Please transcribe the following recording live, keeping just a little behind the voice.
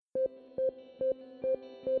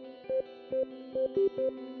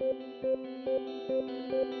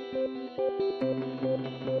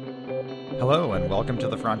Hello, and welcome to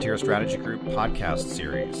the Frontier Strategy Group podcast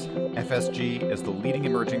series. FSG is the leading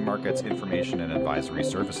emerging markets information and advisory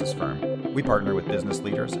services firm. We partner with business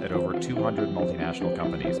leaders at over 200 multinational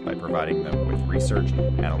companies by providing them with research,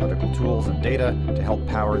 analytical tools, and data to help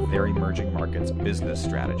power their emerging markets business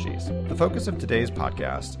strategies. The focus of today's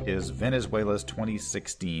podcast is Venezuela's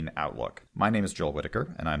 2016 outlook. My name is Joel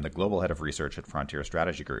Whitaker, and I'm the Global Head of Research at Frontier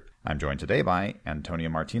Strategy Group. I'm joined today by Antonio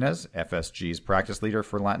Martinez, FSG's Practice Leader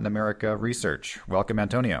for Latin America Research. Welcome,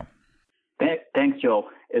 Antonio. Thanks, Joel.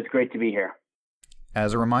 It's great to be here.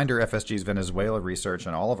 As a reminder, FSG's Venezuela research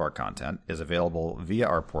and all of our content is available via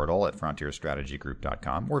our portal at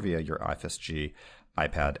frontierstrategygroup.com or via your FSG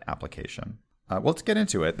iPad application. Well, let's get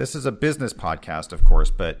into it. This is a business podcast, of course,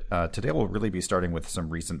 but today we'll really be starting with some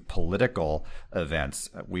recent political events.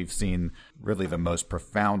 We've seen really the most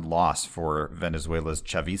profound loss for Venezuela's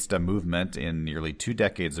Chavista movement in nearly 2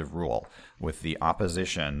 decades of rule, with the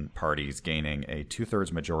opposition parties gaining a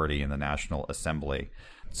 2/3 majority in the National Assembly.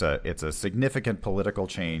 So it's a significant political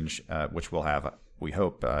change, which will have, we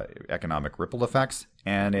hope, economic ripple effects,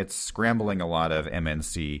 and it's scrambling a lot of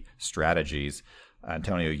MNC strategies.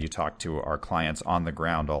 Antonio, you talk to our clients on the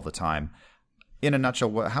ground all the time. In a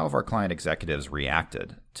nutshell, how have our client executives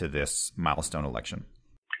reacted to this milestone election?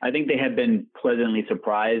 I think they have been pleasantly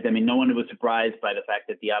surprised. I mean, no one was surprised by the fact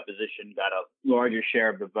that the opposition got a larger share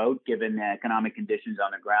of the vote, given the economic conditions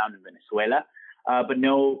on the ground in Venezuela. But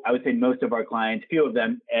no, I would say most of our clients, few of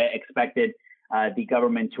them, expected the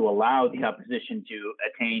government to allow the opposition to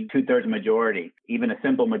attain 2/3 majority. Even a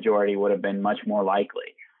simple majority would have been much more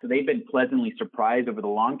likely. So they've been pleasantly surprised over the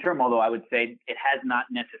long term, although I would say it has not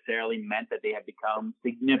necessarily meant that they have become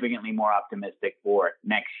significantly more optimistic for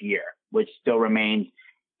next year, which still remains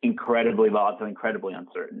incredibly volatile, incredibly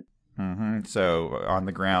uncertain. Mm-hmm. So on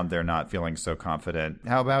the ground, they're not feeling so confident.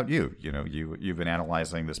 How about you? You've been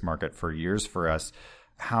analyzing this market for years for us.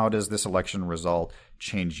 How does this election result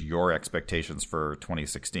change your expectations for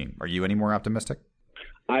 2016? Are you any more optimistic?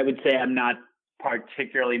 I would say I'm not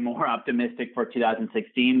particularly more optimistic for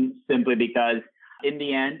 2016, simply because in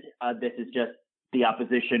the end, this is just the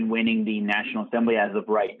opposition winning the National Assembly as of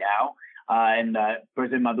right now. And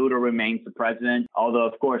President Maduro remains the president, although,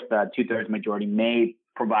 of course, the 2/3 majority may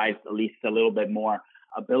provide at least a little bit more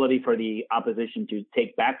ability for the opposition to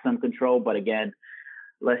take back some control. But again,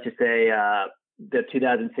 let's just say the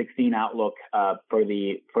 2016 outlook for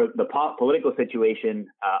the political situation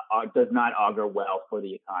does not augur well for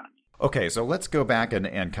the economy. Okay, so let's go back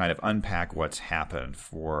and kind of unpack what's happened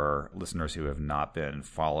for listeners who have not been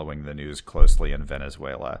following the news closely in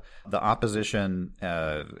Venezuela. The opposition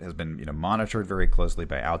has been monitored very closely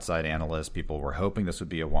by outside analysts. People were hoping this would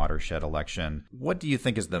be a watershed election. What do you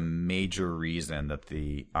think is the major reason that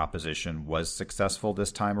the opposition was successful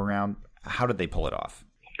this time around? How did they pull it off?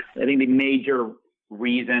 I think the major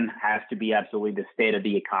reason has to be absolutely the state of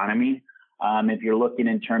the economy. If you're looking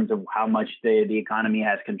in terms of how much the economy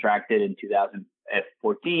has contracted in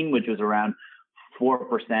 2014, which was around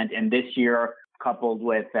 4%, and this year, coupled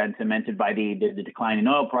with and cemented by the decline in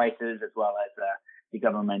oil prices, as well as the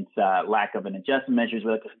government's lack of an adjustment measures,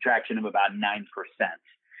 with a contraction of about 9%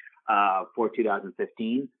 for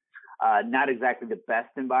 2015. Not exactly the best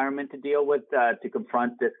environment to deal with, to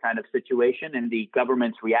confront this kind of situation. And the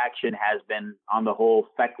government's reaction has been, on the whole,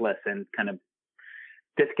 feckless and kind of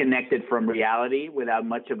disconnected from reality, without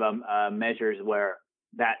much of measures where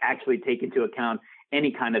that actually take into account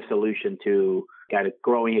any kind of solution to kind of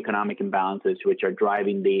growing economic imbalances, which are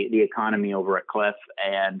driving the economy over a cliff,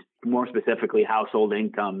 and more specifically, household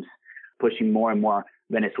incomes pushing more and more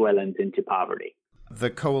Venezuelans into poverty. The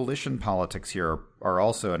coalition politics here are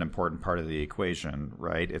also an important part of the equation,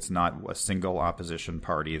 right? It's not a single opposition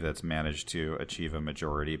party that's managed to achieve a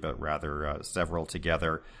majority, but rather several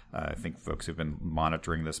together. I think folks who've been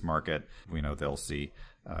monitoring this market, they'll see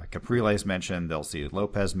Capriles mentioned, they'll see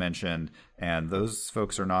Lopez mentioned, and those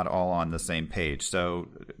folks are not all on the same page. So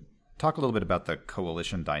talk a little bit about the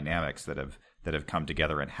coalition dynamics that have come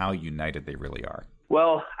together and how united they really are.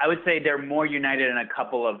 Well, I would say they're more united in a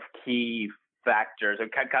couple of key factors or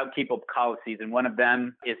key policies, and one of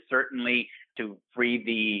them is certainly to free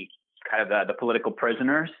the political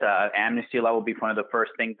prisoners. Amnesty law will be one of the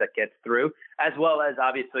first things that gets through, as well as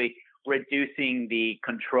obviously reducing the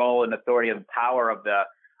control and authority and power of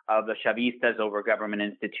the Chavistas over government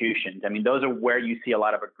institutions. I mean, those are where you see a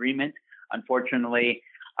lot of agreement. Unfortunately,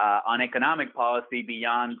 on economic policy,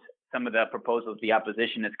 beyond some of the proposals the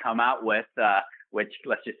opposition has come out with, which,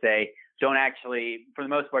 let's just say, don't actually, for the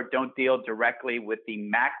most part, don't deal directly with the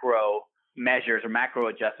macro measures or macro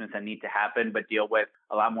adjustments that need to happen, but deal with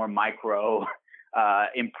a lot more micro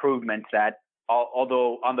improvements that,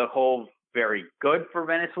 although on the whole very good for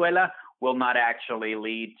Venezuela, will not actually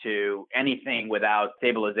lead to anything without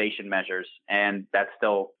stabilization measures. And that's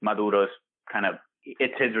still Maduro's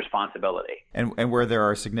it's his responsibility. And where there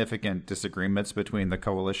are significant disagreements between the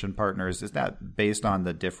coalition partners, is that based on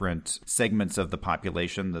the different segments of the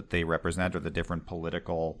population that they represent or the different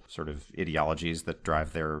political sort of ideologies that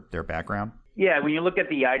drive their background? Yeah, when you look at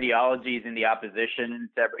the ideologies in the opposition,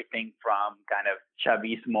 it's everything from kind of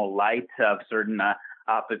Chavismo light of certain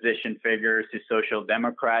opposition figures to social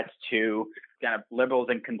democrats to kind of liberals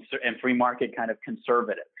and free market kind of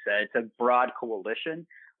conservatives. It's a broad coalition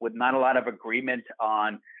with not a lot of agreement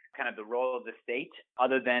on kind of the role of the state,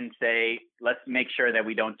 other than say, let's make sure that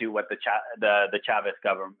we don't do what the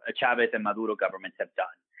Chavez and Maduro governments have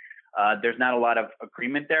done. There's not a lot of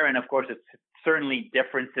agreement there, and of course, it's certainly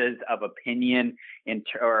differences of opinion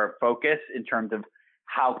or focus in terms of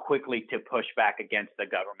how quickly to push back against the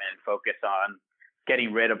government and focus on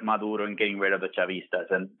getting rid of Maduro and getting rid of the Chavistas.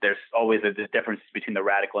 And there's always a difference between the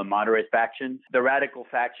radical and moderate factions. The radical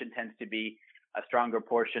faction tends to be a stronger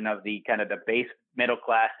portion of the kind of the base middle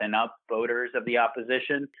class and up voters of the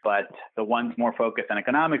opposition. But the ones more focused on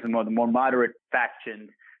economics and the more moderate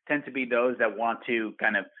factions tend to be those that want to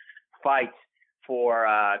kind of fight for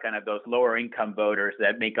kind of those lower income voters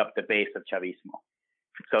that make up the base of Chavismo.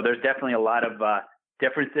 So there's definitely a lot of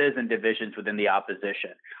differences and divisions within the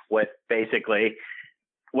opposition, with basically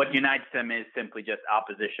what unites them is simply just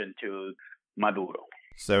opposition to Maduro.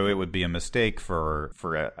 So it would be a mistake for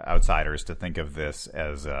outsiders to think of this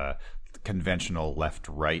as a conventional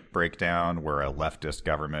left-right breakdown where a leftist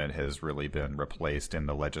government has really been replaced in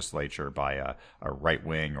the legislature by a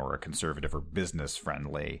right-wing or a conservative or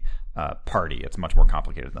business-friendly party. It's much more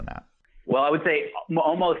complicated than that. Well, I would say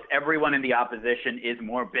almost everyone in the opposition is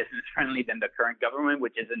more business-friendly than the current government,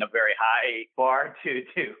 which isn't a very high bar to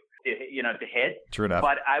hit. True enough.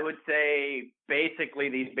 But I would say basically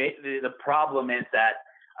the problem is that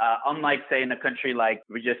unlike, say, in a country like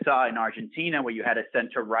we just saw in Argentina, where you had a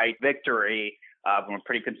center-right victory from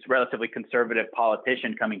a relatively conservative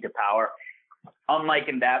politician coming to power, unlike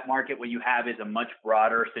in that market, what you have is a much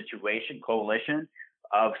broader coalition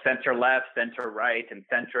of center-left, center-right, and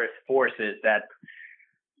centrist forces that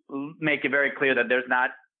make it very clear that there's not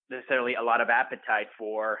necessarily a lot of appetite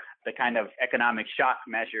for the kind of economic shock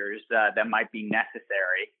measures that might be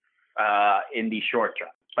necessary in the short term.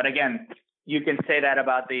 But again, you can say that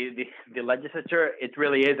about the legislature. It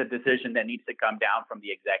really is a decision that needs to come down from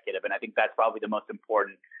the executive. And I think that's probably the most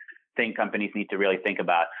important thing companies need to really think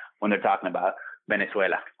about when they're talking about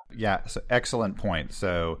Venezuela. Yeah, so excellent point.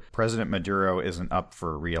 So President Maduro isn't up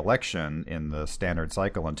for re-election in the standard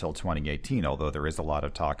cycle until 2018, although there is a lot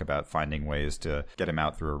of talk about finding ways to get him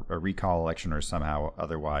out through a recall election or somehow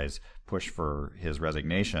otherwise push for his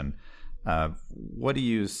resignation. What do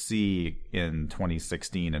you see in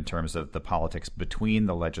 2016 in terms of the politics between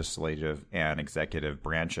the legislative and executive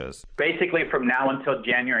branches? Basically, from now until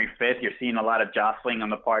January 5th, you're seeing a lot of jostling on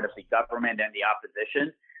the part of the government and the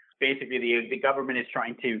opposition. Basically, the government is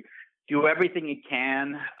trying to do everything it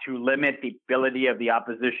can to limit the ability of the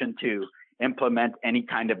opposition to implement any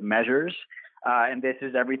kind of measures. And this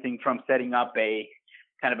is everything from setting up a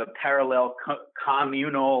kind of a parallel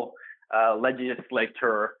communal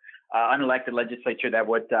legislature, unelected legislature that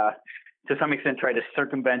would, to some extent, try to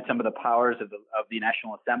circumvent some of the powers of the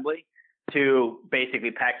National Assembly, to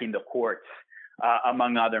basically packing the courts,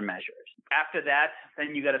 among other measures. After that,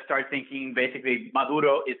 then you got to start thinking. Basically,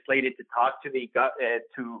 Maduro is slated to talk to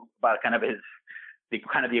about kind of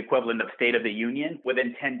the equivalent of State of the Union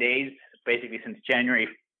within 10 days, basically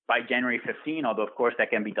by January 15, although of course that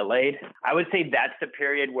can be delayed. I would say that's the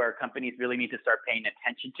period where companies really need to start paying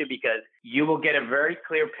attention to, because you will get a very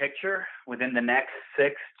clear picture within the next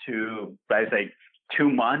 6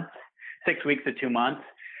 weeks to 2 months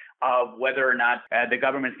of whether or not the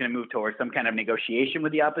government is going to move towards some kind of negotiation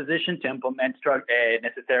with the opposition to implement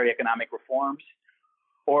necessary economic reforms,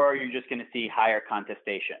 or you're just going to see higher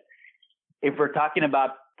contestation. If we're talking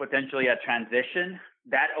about potentially a transition,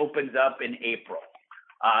 that opens up in April.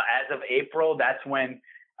 As of April, that's when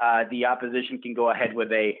the opposition can go ahead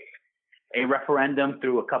with a referendum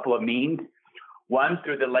through a couple of means. One,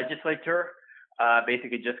 through the legislature,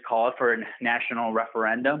 basically just call for a national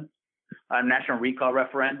referendum, a national recall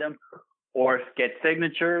referendum, or get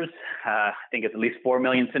signatures. I think it's at least 4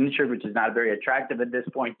 million signatures, which is not very attractive at this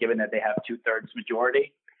point, given that they have 2/3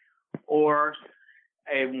 majority. Or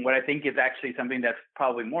what I think is actually something that's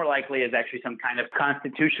probably more likely is actually some kind of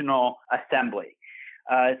constitutional assembly.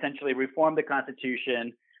 Essentially reform the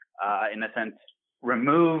Constitution, in a sense,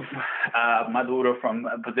 remove Maduro from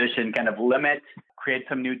a position, kind of limit, create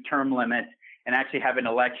some new term limit, and actually have an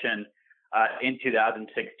election in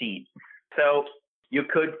 2016. So you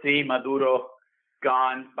could see Maduro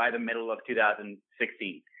gone by the middle of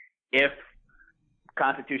 2016 if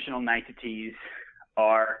constitutional niceties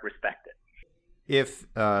are respected. If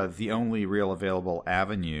the only real available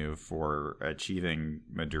avenue for achieving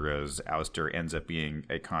Maduro's ouster ends up being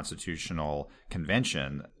a constitutional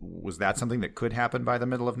convention, was that something that could happen by the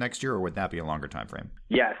middle of next year, or would that be a longer time frame?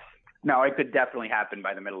 Yes. No, it could definitely happen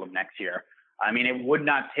by the middle of next year. I mean, it would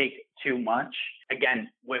not take too much. Again,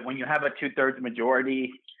 when you have a 2/3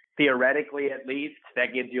 majority, theoretically at least,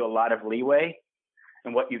 that gives you a lot of leeway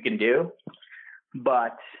in what you can do.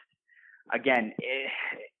 But again,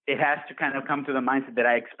 it has to kind of come to the mindset that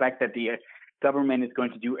I expect that the government is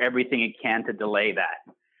going to do everything it can to delay that,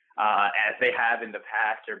 as they have in the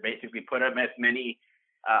past, or basically put up as many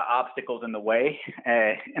obstacles in the way.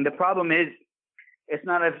 And the problem is, it's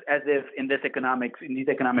not as if in these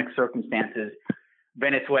economic circumstances,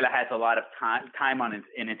 Venezuela has a lot of time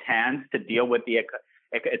in its hands to deal with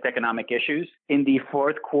its economic issues. In the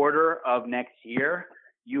fourth quarter of next year,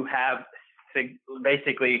 you have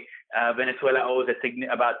basically Venezuela owes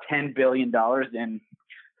about $10 billion in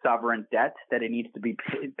sovereign debt that it needs to be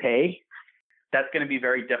paid. That's going to be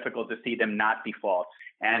very difficult to see them not default.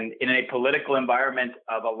 And in a political environment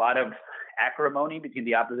of a lot of acrimony between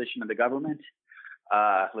the opposition and the government,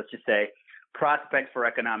 let's just say prospects for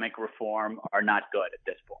economic reform are not good at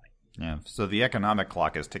this point. Yeah. So the economic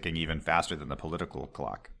clock is ticking even faster than the political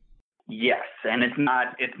clock. Yes, and it's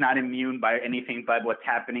not immune by anything but what's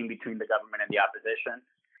happening between the government and the opposition.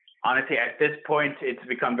 Honestly, at this point, it's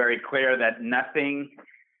become very clear that nothing.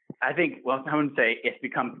 I wouldn't say it's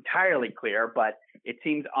become entirely clear, but it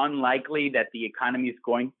seems unlikely that the government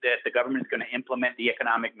is going to implement the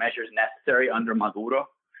economic measures necessary under Maduro.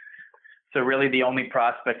 So really, the only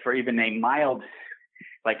prospect for even a mild,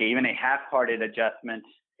 even a half-hearted adjustment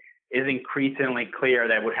is increasingly clear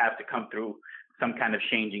that would have to come through some kind of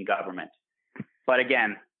change in government. But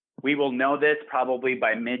again, we will know this probably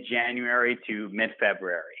by mid-January to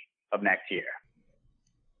mid-February of next year.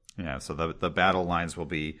 Yeah, so the battle lines will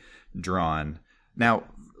be drawn. Now,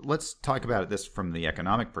 let's talk about this from the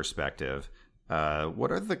economic perspective.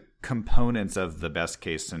 What are the components of the best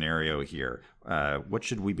case scenario here? What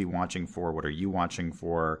should we be watching for? What are you watching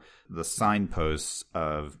for? The signposts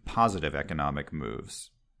of positive economic moves.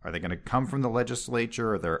 Are they going to come from the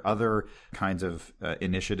legislature? Are there other kinds of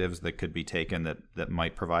initiatives that could be taken that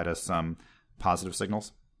might provide us some positive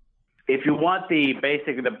signals? If you want the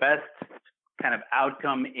best kind of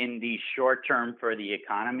outcome in the short term for the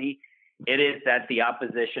economy, it is that the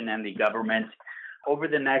opposition and the government over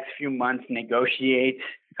the next few months negotiate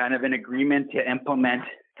kind of an agreement to implement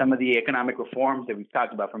some of the economic reforms that we've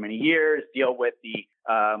talked about for many years, deal with the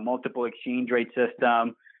multiple exchange rate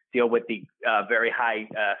system, deal with the very high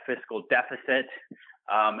fiscal deficit,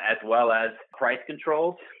 as well as price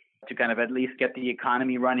controls to kind of at least get the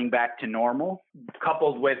economy running back to normal,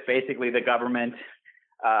 coupled with basically the government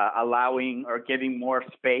allowing or giving more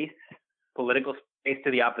political space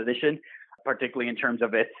to the opposition, particularly in terms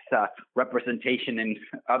of its representation in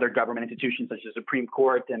other government institutions such as the Supreme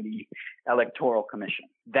Court and the Electoral Commission.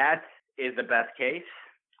 That is the best case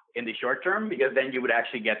in the short term, because then you would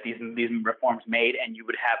actually get these reforms made and you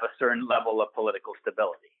would have a certain level of political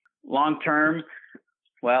stability. Long term,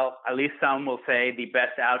 well, at least some will say the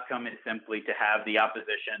best outcome is simply to have the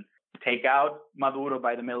opposition take out Maduro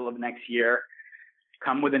by the middle of next year,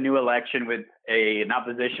 come with a new election with an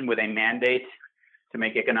opposition with a mandate to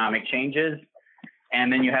make economic changes.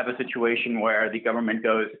 And then you have a situation where the government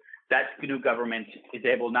that new government is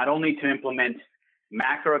able not only to implement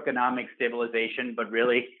macroeconomic stabilization, but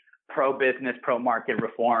really pro-business, pro-market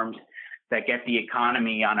reforms that get the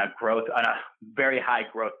economy on a very high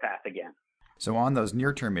growth path again. So on those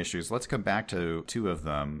near-term issues, let's come back to two of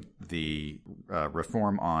them, the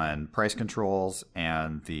reform on price controls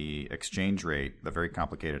and the exchange rate, the very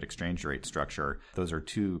complicated exchange rate structure. Those are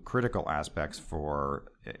two critical aspects for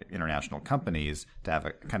international companies to have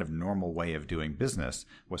a kind of normal way of doing business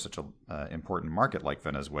with such an important market like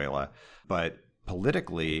Venezuela. But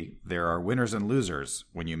politically, there are winners and losers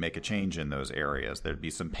when you make a change in those areas. There'd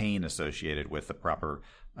be some pain associated with the proper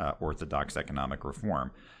orthodox economic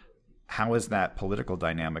reform. How is that political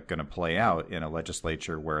dynamic going to play out in a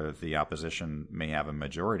legislature where the opposition may have a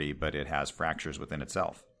majority, but it has fractures within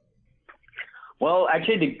itself? Well,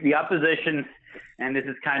 actually, the opposition, and this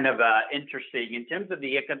is kind of interesting, in terms of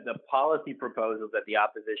the policy proposals that the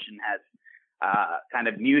opposition has kind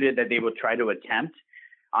of muted that they will try to attempt,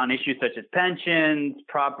 on issues such as pensions,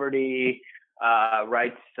 property,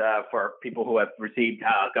 rights for people who have received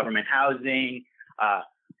government housing,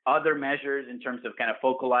 other measures in terms of kind of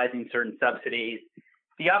focalizing certain subsidies.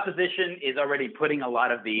 The opposition is already putting a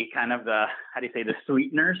lot of the the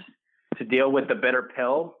sweeteners to deal with the bitter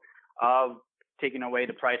pill of taking away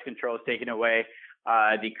the price controls, taking away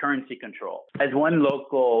the currency control. As one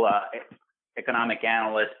local economic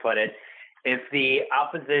analyst put it, if the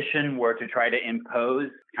opposition were to try to impose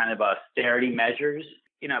kind of austerity measures,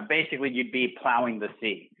 basically you'd be plowing the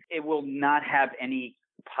sea. It will not have any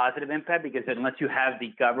positive impact because unless you have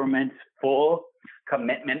the government's full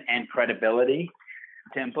commitment and credibility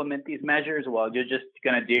to implement these measures, what you're just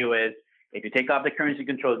going to do is if you take off the currency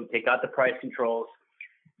controls, you take out the price controls,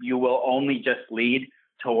 you will only just lead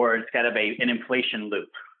towards kind of an inflation loop,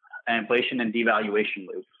 an inflation and devaluation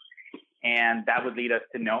loop. And that would lead us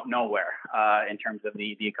to nowhere in terms of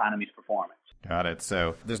the economy's performance. Got it.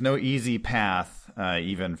 So there's no easy path,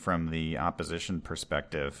 even from the opposition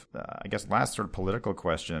perspective. I guess last sort of political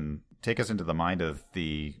question, take us into the mind of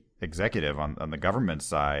the executive on the government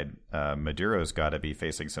side. Maduro's got to be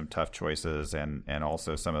facing some tough choices, and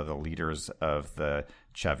also some of the leaders of the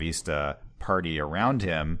Chavista party around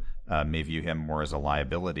him may view him more as a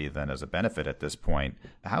liability than as a benefit at this point.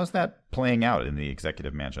 How's that playing out in the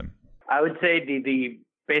executive mansion? I would say the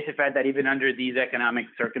basic fact that even under these economic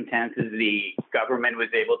circumstances, the government was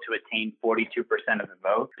able to attain 42% of the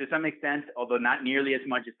vote. To some extent, although not nearly as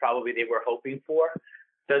much as probably they were hoping for,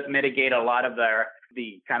 does mitigate a lot of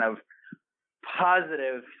the kind of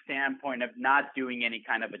positive standpoint of not doing any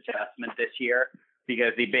kind of adjustment this year,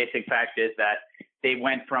 because the basic fact is that they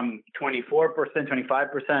went from 24%,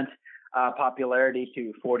 25% popularity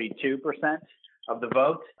to 42% of the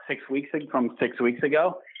vote 6 weeks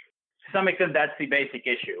ago. To some extent, that's the basic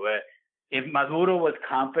issue. If Maduro was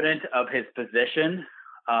confident of his position,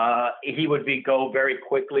 he would go very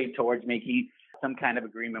quickly towards making some kind of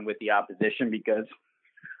agreement with the opposition because,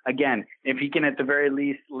 again, if he can at the very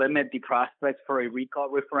least limit the prospects for a recall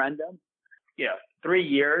referendum, 3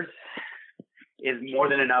 years is more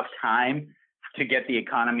than enough time to get the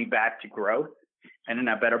economy back to growth and in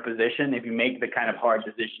a better position if you make the kind of hard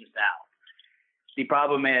decisions now. The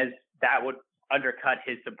problem is that would undercut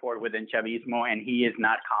his support within Chavismo, and he is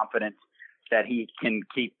not confident that he can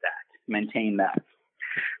maintain that.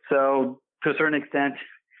 So to a certain extent,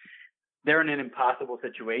 they're in an impossible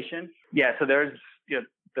situation. Yeah, so there's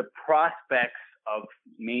the prospects of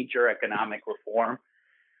major economic reform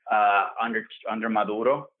under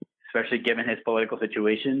Maduro, especially given his political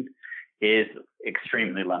situation, is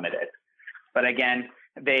extremely limited. But again,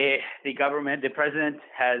 the government, the president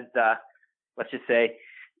has, let's just say,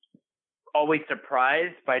 always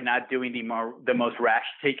surprised by not doing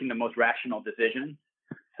taking the most rational decision.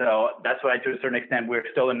 So that's why, to a certain extent, we're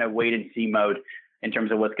still in a wait and see mode in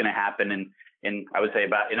terms of what's going to happen in I would say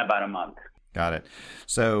about a month. Got it.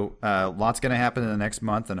 So lots going to happen in the next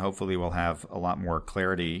month, and hopefully we'll have a lot more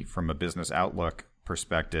clarity from a business outlook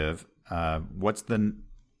perspective. What's the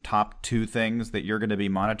top two things that you're going to be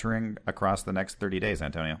monitoring across the next 30 days,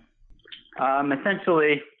 Antonio?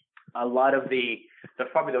 Essentially, a lot of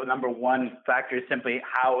probably the number one factor is simply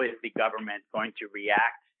how is the government going to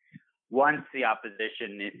react once the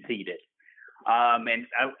opposition is seated.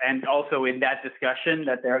 And also in that discussion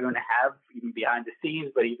that they're going to have, even behind the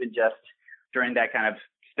scenes, but even just during that kind of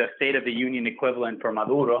the State of the Union equivalent for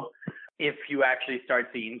Maduro, if you actually start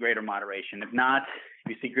seeing greater moderation. If not,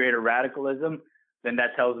 if you see greater radicalism, then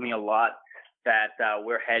that tells me a lot that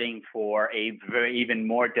we're heading for a even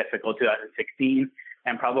more difficult 2016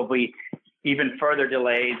 and probably even further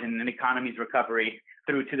delays in the economy's recovery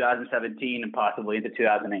through 2017 and possibly into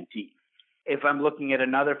 2018. If I'm looking at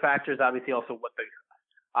another factor, is obviously also what the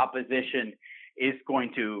opposition is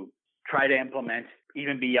going to try to implement,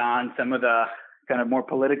 even beyond some of the kind of more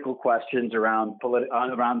political questions around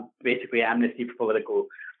basically amnesty for political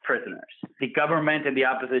prisoners. The government and the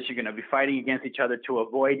opposition are going to be fighting against each other to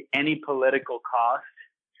avoid any political cost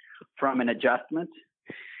from an adjustment.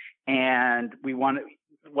 And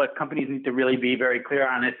what companies need to really be very clear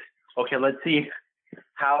on is, okay, let's see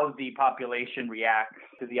how the population reacts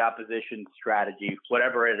to the opposition strategy,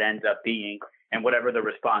 whatever it ends up being, and whatever the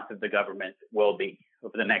response of the government will be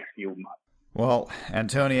over the next few months. Well,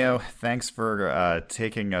 Antonio, thanks for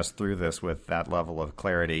taking us through this with that level of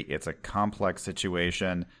clarity. It's a complex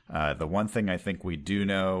situation. The one thing I think we do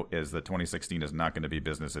know is that 2016 is not going to be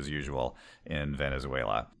business as usual in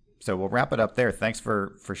Venezuela. So we'll wrap it up there. Thanks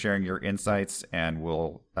for sharing your insights, and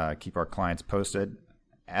we'll keep our clients posted.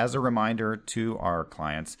 As a reminder to our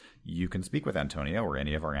clients, you can speak with Antonio or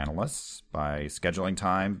any of our analysts by scheduling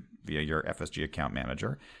time via your FSG account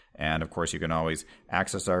manager. And of course, you can always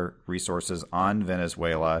access our resources on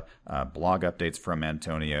Venezuela, blog updates from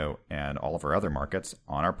Antonio, and all of our other markets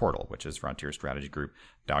on our portal, which is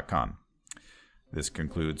frontierstrategygroup.com. This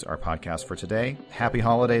concludes our podcast for today. Happy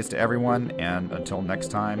holidays to everyone, and until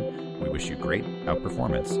next time, we wish you great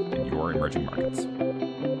outperformance in your emerging markets.